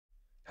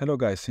Hello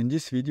guys, in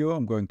this video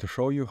I'm going to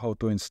show you how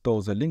to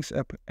install the Lynx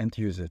app and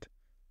use it.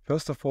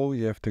 First of all,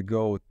 you have to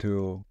go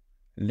to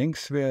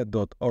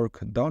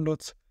LYNXapp-v0.3.0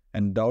 downloads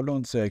and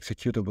download the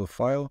executable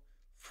file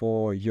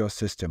for your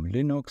system,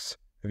 Linux,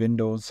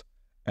 Windows,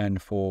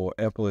 and for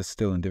Apple is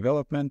still in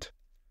development.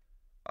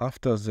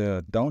 After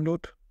the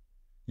download,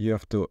 you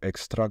have to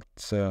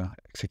extract the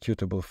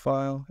executable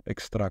file,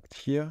 extract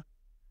here,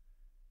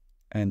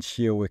 and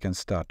here we can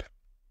start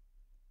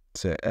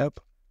the app.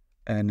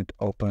 And it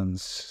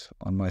opens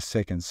on my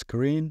second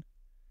screen.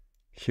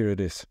 Here it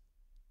is.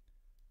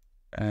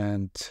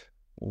 And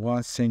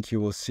one thing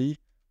you will see,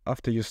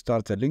 after you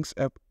start the Lynx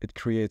app, it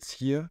creates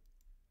here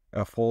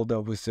a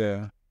folder with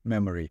the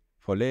memory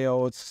for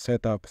layouts,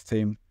 setup,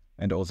 theme,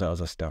 and all the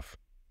other stuff.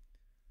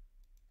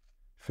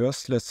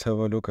 First, let's have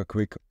a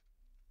quick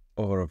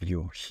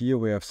overview. Here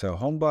we have the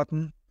home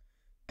button.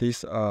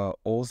 These are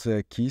all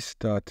the keys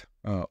that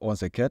are on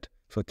the cat.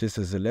 So this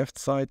is the left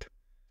side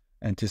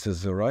and this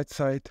is the right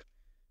side.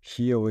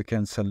 Here we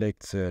can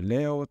select the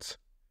layouts.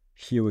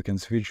 Here we can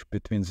switch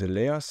between the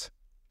layers.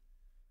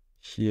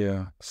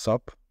 Here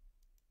sub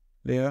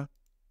layer.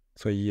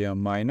 So here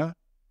minor.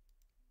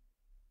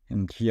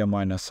 And here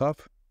minor sub.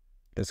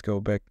 Let's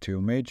go back to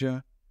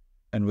major.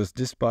 And with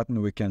this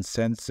button we can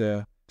send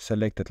the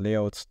selected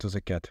layouts to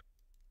the cat.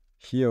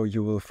 Here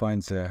you will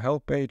find the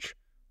help page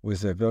with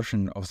the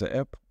version of the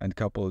app and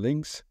couple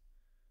links.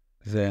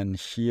 Then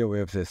here we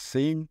have the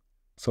theme.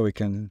 So we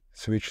can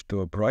switch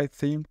to a bright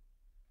theme.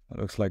 It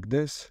looks like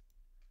this.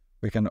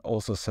 We can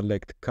also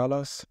select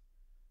colors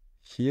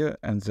here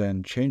and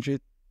then change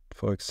it.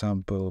 For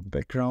example,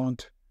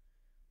 background,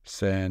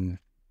 then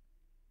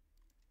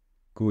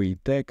GUI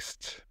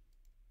text,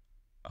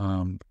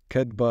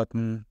 cat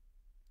button,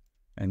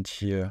 and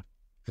here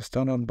the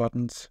standard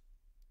buttons.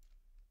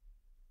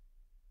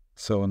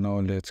 So now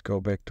let's go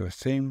back to a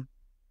theme,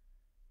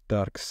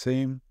 dark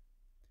theme.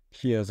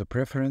 Here are the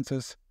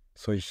preferences.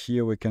 So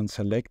here we can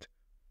select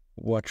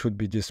what should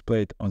be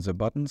displayed on the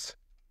buttons.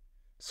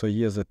 So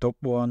here the top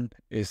one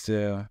is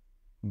the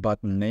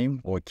button name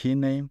or key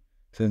name,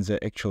 then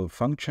the actual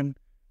function,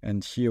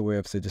 and here we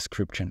have the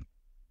description.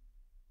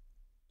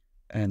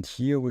 And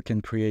here we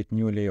can create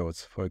new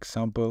layouts. For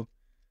example,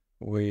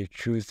 we're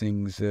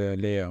choosing the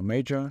layer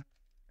major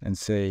and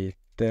say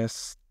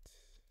test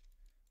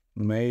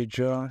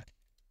major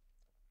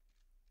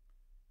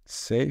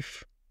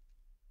save.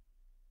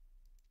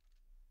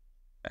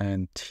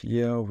 And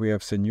here we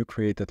have the new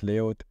created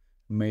layout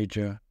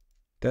major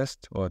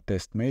test or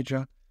test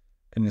major,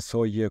 and it's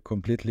all here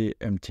completely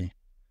empty.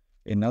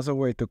 Another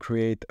way to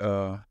create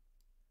a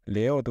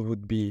layout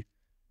would be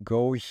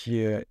go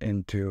here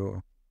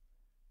into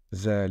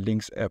the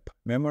Lynx app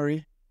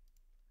memory,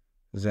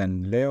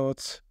 then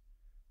layouts,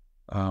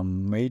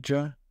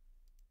 major,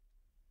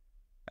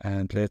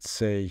 and let's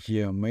say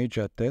here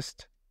major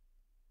test.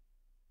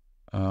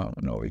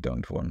 No, we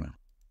don't want to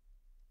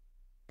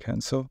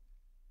cancel.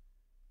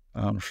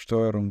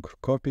 Steuerung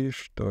copy,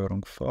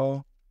 Steuerung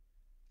V.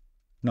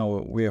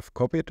 Now we have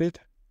copied it,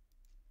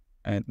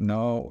 and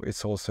now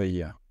it's also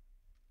here.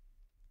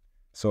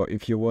 So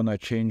if you want to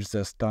change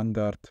the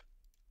standard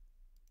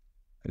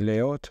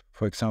layout,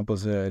 for example,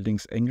 the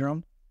Lynx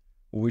Ngram,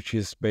 which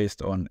is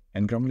based on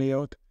Ngram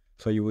layout,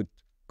 so you would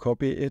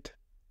copy it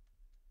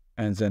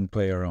and then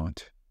play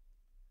around.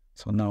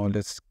 So now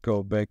let's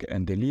go back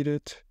and delete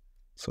it.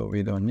 So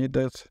we don't need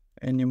that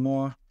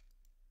anymore.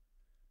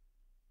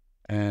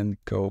 And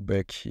go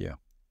back here.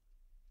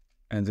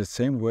 And the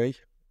same way,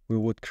 we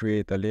would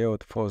create a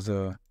layout for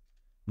the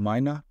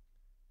minor.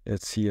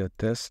 Let's see a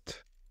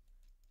test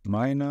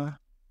minor,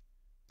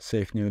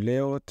 save new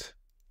layout,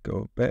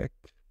 go back,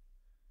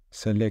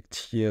 select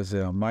here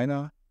the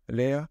minor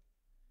layer,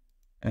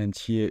 and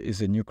here is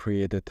a new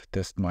created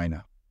test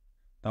minor.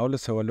 Now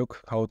let's have a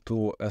look how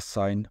to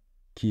assign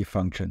key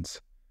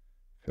functions.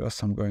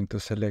 First I'm going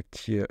to select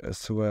here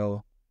as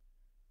well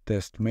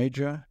test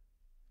major,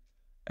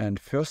 and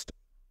first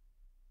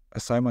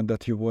assignment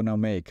that you want to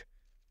make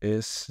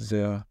is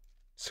the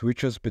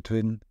switches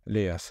between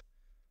layers.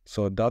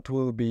 So that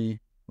will be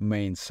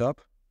main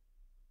sub,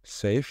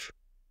 save,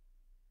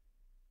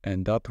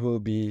 and that will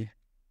be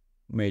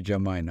major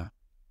minor,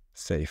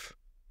 save.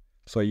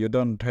 So you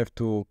don't have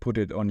to put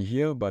it on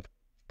here, but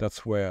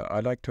that's where I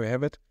like to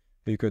have it.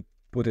 You could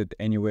put it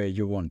anywhere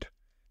you want.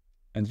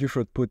 And you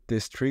should put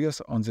these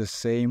triggers on the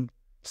same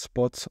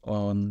spots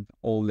on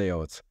all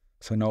layouts.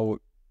 So now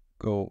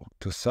go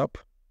to sub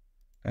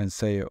and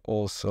say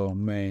also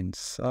main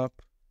sub,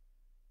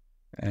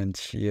 and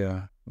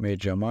here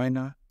major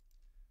minor.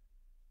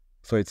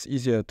 So it's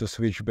easier to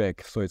switch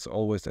back, so it's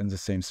always in the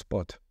same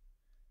spot.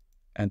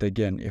 And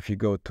again, if you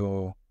go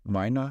to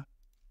minor,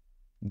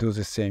 do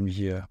the same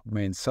here,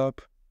 main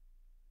sub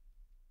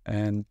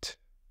and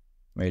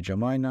major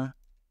minor,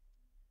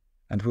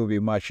 and will be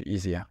much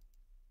easier.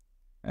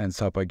 And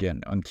sub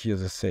again, and here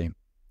the same.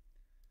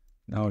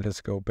 Now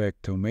let's go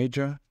back to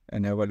major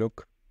and have a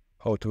look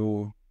how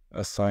to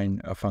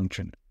assign a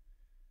function.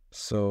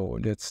 So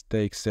let's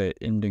take the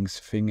index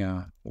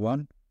finger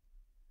 1.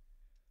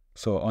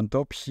 So on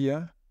top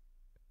here,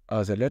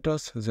 are the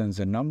letters, then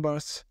the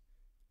numbers,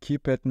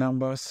 keypad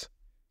numbers,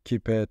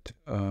 keypad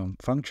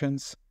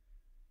functions,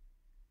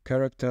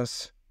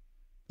 characters,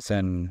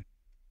 then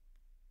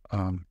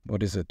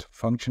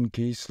function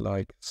keys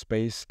like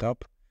space,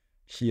 tab.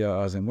 Here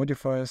are the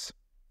modifiers,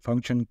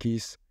 function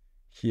keys.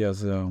 Here are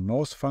the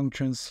mouse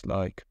functions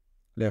like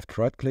left,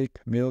 right click,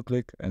 middle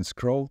click, and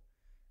scroll.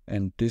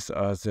 And these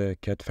are the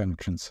cat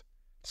functions.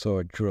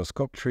 So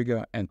gyroscope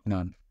trigger and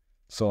none.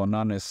 So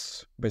none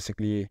is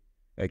basically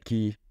a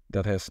key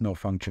that has no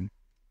function.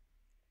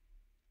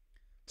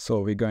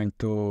 So we're going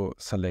to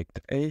select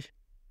A,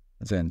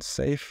 then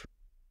save.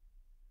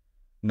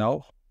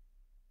 Now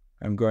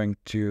I'm going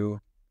to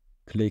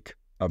click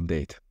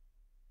update.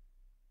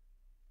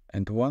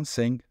 And one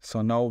thing,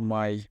 so now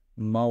my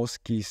mouse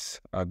keys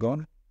are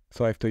gone.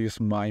 So I have to use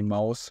my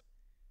mouse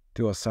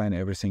to assign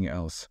everything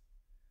else.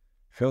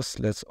 First,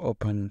 let's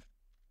open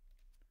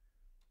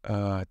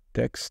a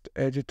text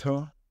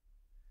editor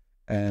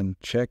and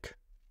check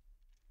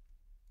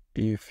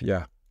if,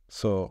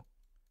 so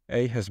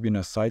A has been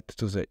assigned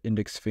to the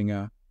index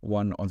finger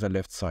 1 on the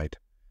left side.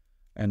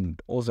 And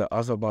all the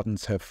other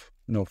buttons have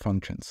no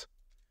functions.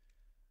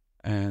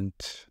 And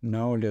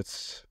now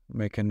let's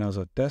make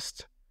another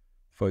test.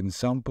 For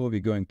example, we're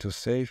going to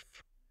save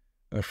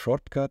a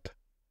shortcut,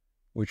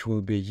 which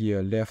will be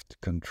here left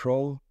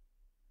Control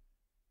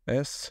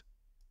S,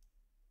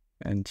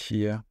 and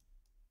here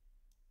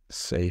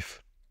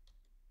save.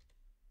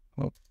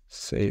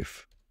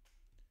 Save.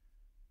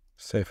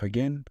 Save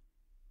again.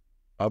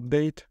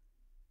 Update.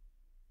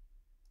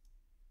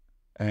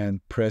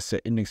 And press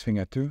the index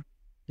finger 2.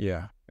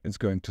 Yeah, it's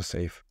going to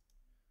save.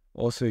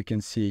 Also, you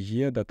can see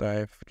here that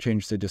I've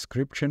changed the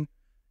description,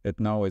 and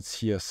now it's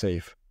here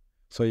save.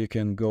 So you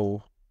can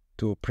go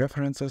to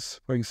preferences,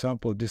 for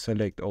example,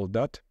 deselect all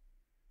that.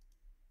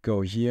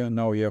 Go here,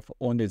 now you have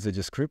only the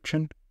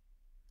description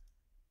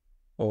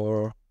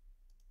or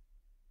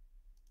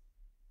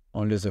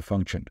only the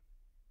function.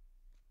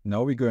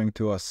 Now we're going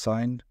to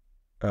assign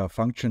a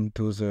function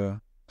to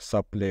the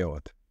sub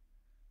layout.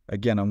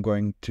 Again, I'm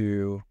going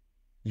to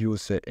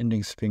use the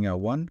index finger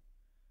 1.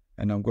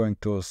 And I'm going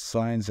to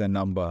assign the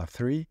number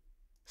 3,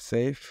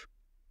 save,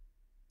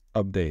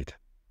 update.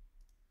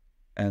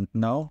 And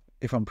now,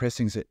 if I'm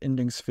pressing the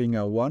index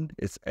finger 1,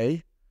 it's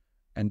A.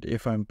 And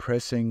if I'm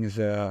pressing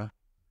the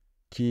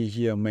key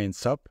here, main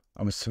sub,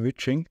 I'm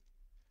switching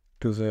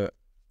to the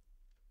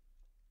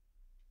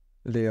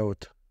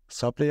layout,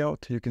 sub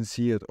layout. You can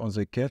see it on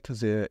the cat,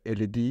 the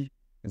LED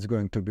is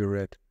going to be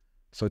red.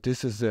 So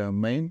this is the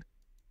main,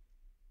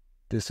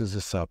 this is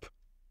the sub.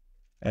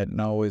 And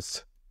now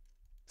it's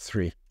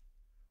 3.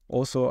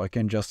 Also, I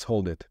can just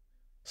hold it.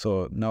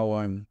 So now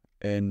I'm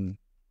in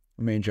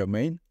major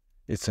main.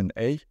 It's an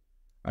A.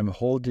 I'm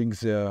holding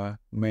the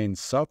main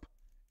sub,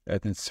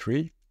 and it's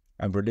 3.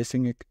 I'm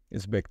releasing it.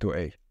 It's back to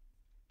A.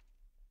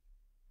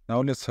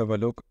 Now let's have a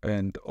look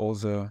at all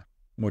the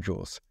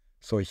modules.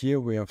 So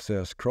here we have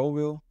the scroll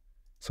wheel.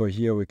 So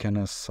here we can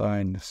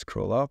assign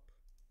scroll up,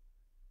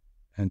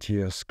 and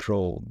here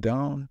scroll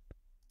down.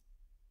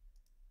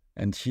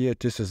 And here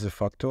this is a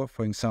factor.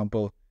 For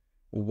example,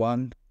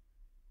 one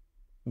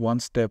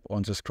step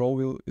on the scroll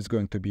wheel is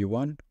going to be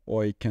 1,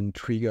 or it can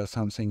trigger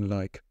something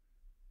like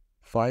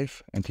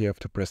 5, and you have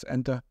to press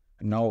enter.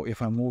 Now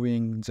if I'm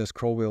moving the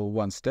scroll wheel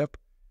 1 step,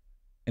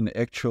 in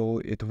actual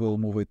it will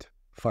move it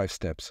 5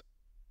 steps.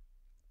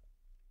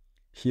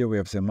 Here we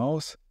have the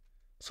mouse,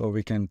 so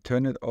we can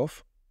turn it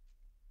off.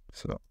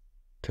 So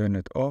turn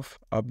it off,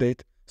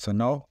 update. So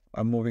now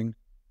I'm moving,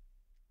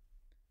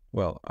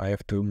 well, I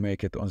have to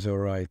make it on the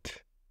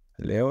right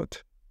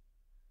layout.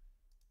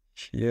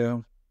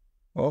 Here,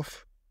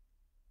 off,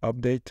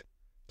 update.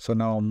 So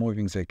now I'm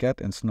moving the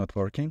cat and it's not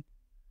working.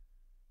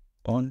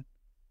 On,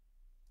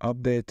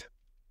 update,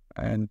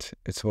 and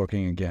it's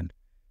working again.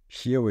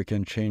 Here we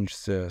can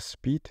change the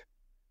speed,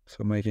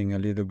 so making a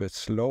little bit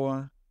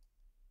slower.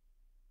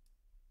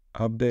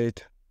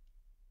 Update,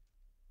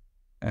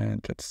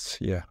 and let's,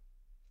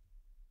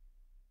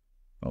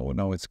 oh,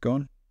 now it's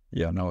gone.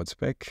 Yeah, now it's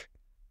back.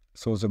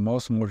 So the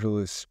mouse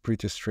module is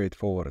pretty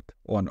straightforward.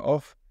 On,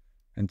 off,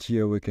 and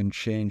here we can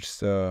change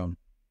the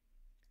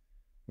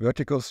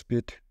vertical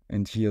speed,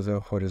 and here the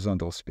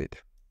horizontal speed.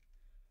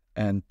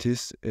 And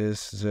this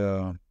is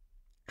the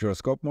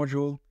gyroscope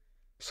module.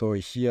 So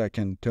here I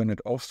can turn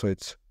it off so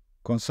it's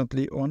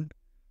constantly on,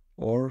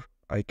 or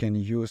I can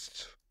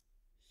use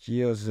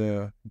here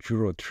the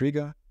gyro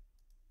trigger,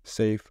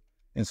 save.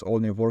 It's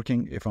only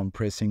working if I'm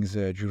pressing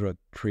the gyro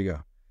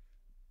trigger.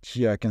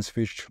 Here I can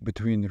switch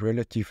between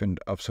relative and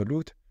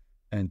absolute,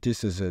 and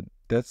this is a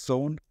dead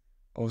zone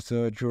of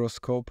the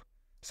gyroscope.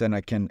 Then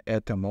I can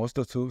add a mouse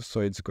tool, so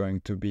it's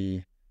going to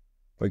be,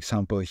 for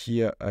example,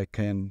 here I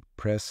can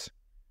press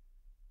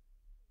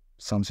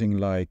something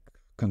like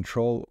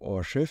Control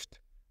or Shift,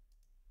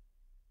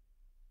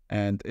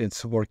 and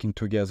it's working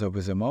together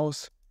with the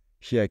mouse.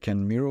 Here I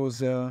can mirror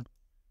the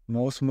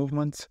mouse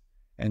movements,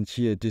 and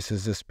here this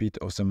is the speed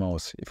of the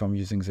mouse if I'm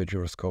using the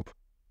gyroscope.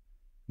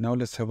 Now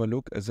let's have a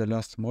look at the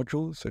last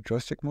module, the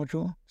joystick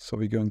module. So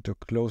we're going to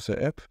close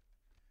the app,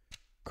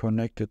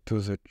 connect it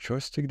to the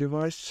joystick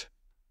device,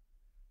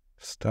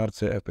 start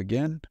the app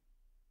again,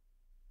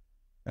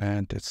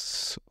 and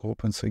it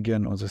opens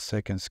again on the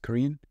second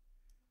screen.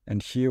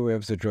 And here we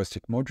have the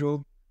joystick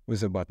module with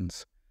the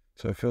buttons.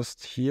 So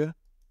first here,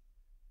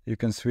 you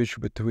can switch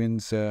between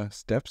the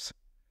steps.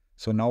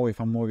 So now if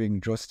I'm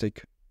moving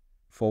joystick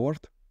forward,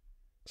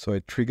 so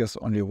it triggers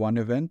only one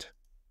event,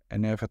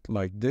 and if it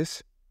like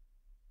this,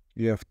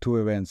 you have two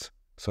events.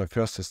 So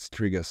first it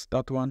triggers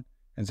that one,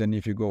 and then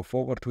if you go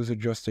forward with the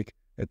joystick,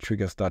 it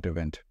triggers that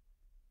event.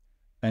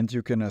 And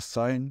you can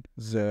assign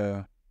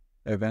the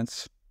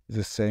events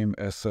the same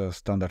as a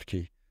standard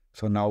key.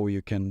 So now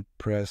you can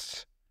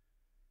press,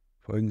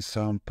 for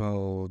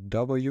example,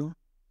 W,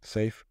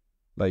 save,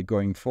 like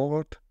going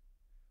forward,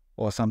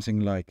 or something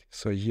like,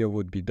 so here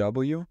would be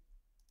W,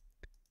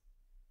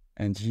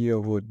 and here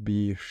would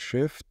be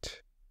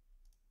Shift,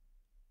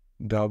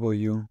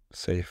 W,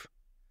 save.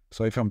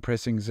 So if I'm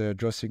pressing the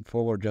joystick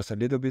forward just a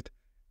little bit,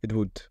 it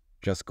would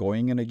just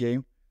going in a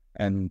game,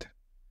 and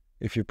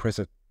if you press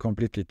it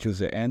completely to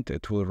the end,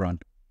 it will run.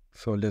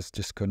 So let's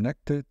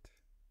disconnect it,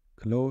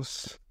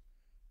 close,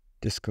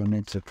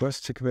 disconnect the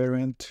joystick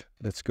variant.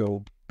 Let's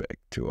go back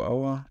to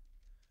our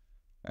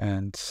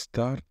and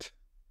start.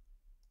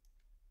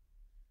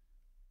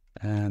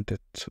 And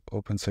it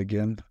opens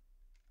again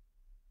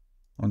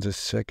on the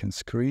second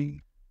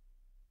screen.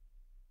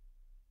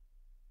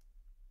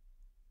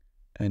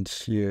 And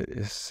here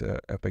is the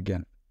app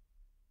again.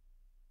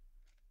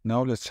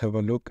 Now let's have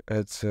a look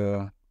at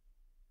the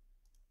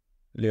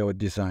layout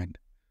design.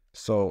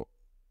 So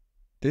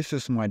this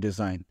is my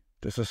design.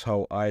 This is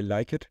how I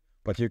like it,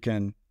 but you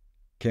can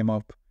come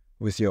up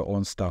with your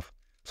own stuff.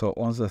 So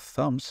on the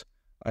thumbs,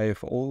 I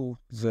have all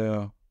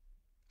the,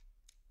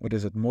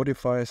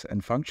 modifiers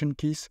and function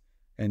keys.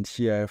 And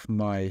here I have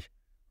my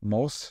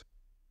mouse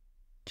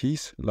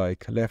keys,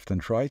 like left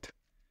and right.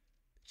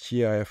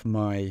 Here I have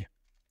my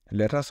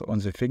letters on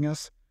the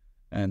fingers,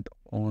 and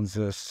on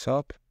the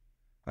sub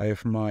I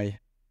have my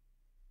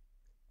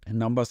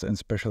numbers and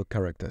special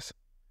characters.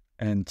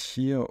 And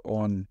here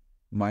on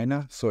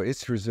minor, so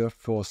it's reserved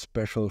for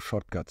special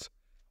shortcuts,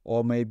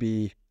 or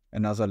maybe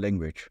another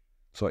language.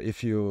 So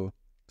if you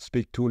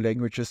speak two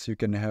languages, you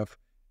can have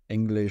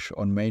English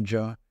on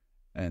major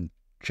and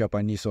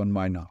Japanese on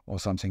minor, or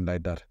something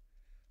like that.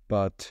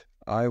 But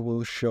I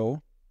will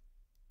show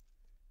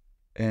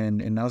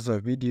in another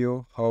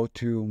video how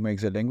to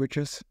make the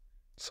languages.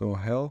 So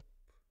help,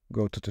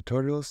 go to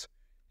tutorials.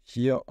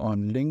 Here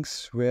on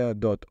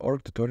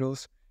LYNXapp-v0.3.0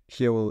 tutorials,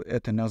 here we'll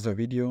add another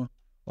video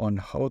on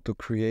how to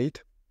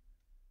create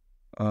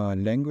a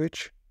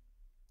language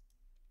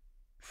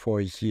for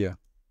here.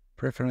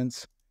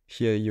 Preference,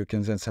 here you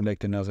can then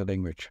select another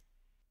language.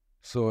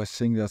 So I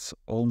think that's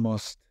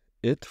almost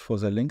it for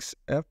the Lynx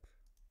app.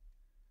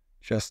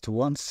 Just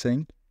one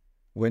thing,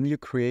 when you're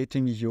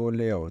creating your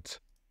layout,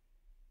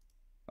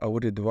 I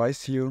would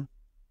advise you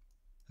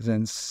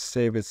then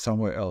save it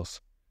somewhere else.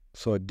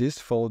 So this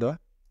folder,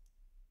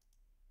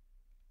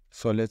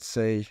 so let's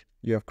say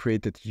you have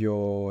created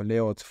your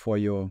layout for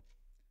your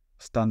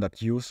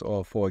standard use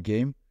or for a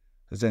game,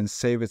 then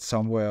save it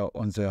somewhere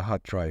on the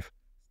hard drive,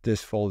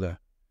 this folder.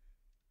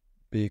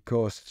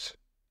 Because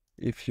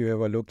if you have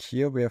a look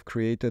here, we have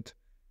created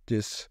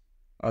this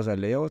other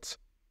layouts.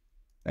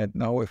 And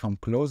now if I'm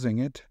closing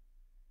it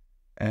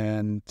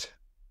and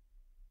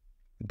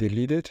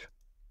delete it,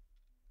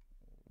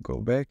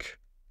 go back,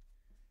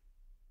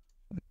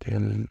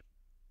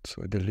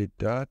 so delete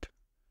that,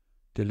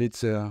 delete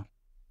the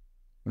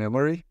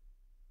memory.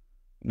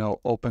 Now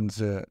open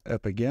the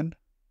app again.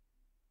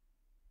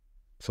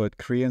 So it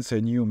creates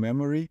a new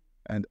memory,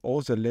 and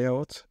all the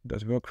layouts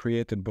that were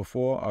created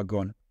before are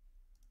gone.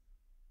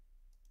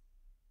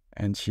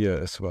 And here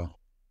as well.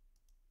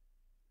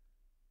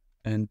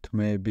 And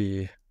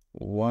maybe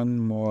one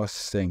more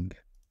thing.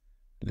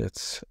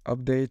 Let's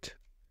update.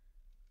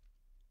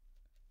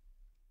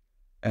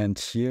 And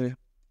here,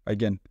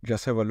 again,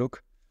 just have a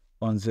look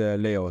on the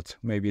layout.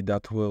 Maybe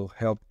that will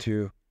help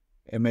to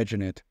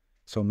imagine it.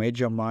 So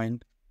major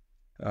main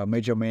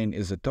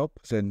is the top,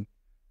 then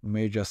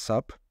major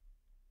sub,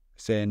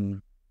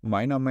 then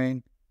minor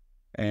main,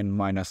 and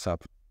minor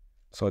sub.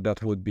 So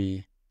that would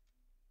be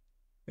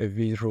a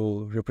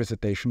visual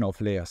representation of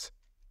layers.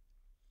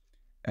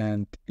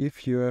 And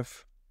if you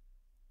have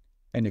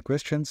any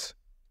questions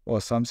or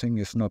something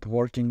is not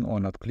working or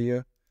not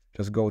clear,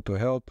 just go to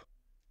help,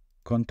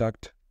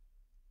 contact,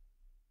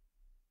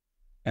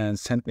 and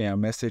send me a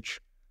message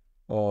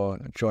or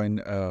join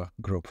a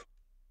group.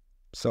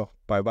 So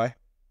bye bye.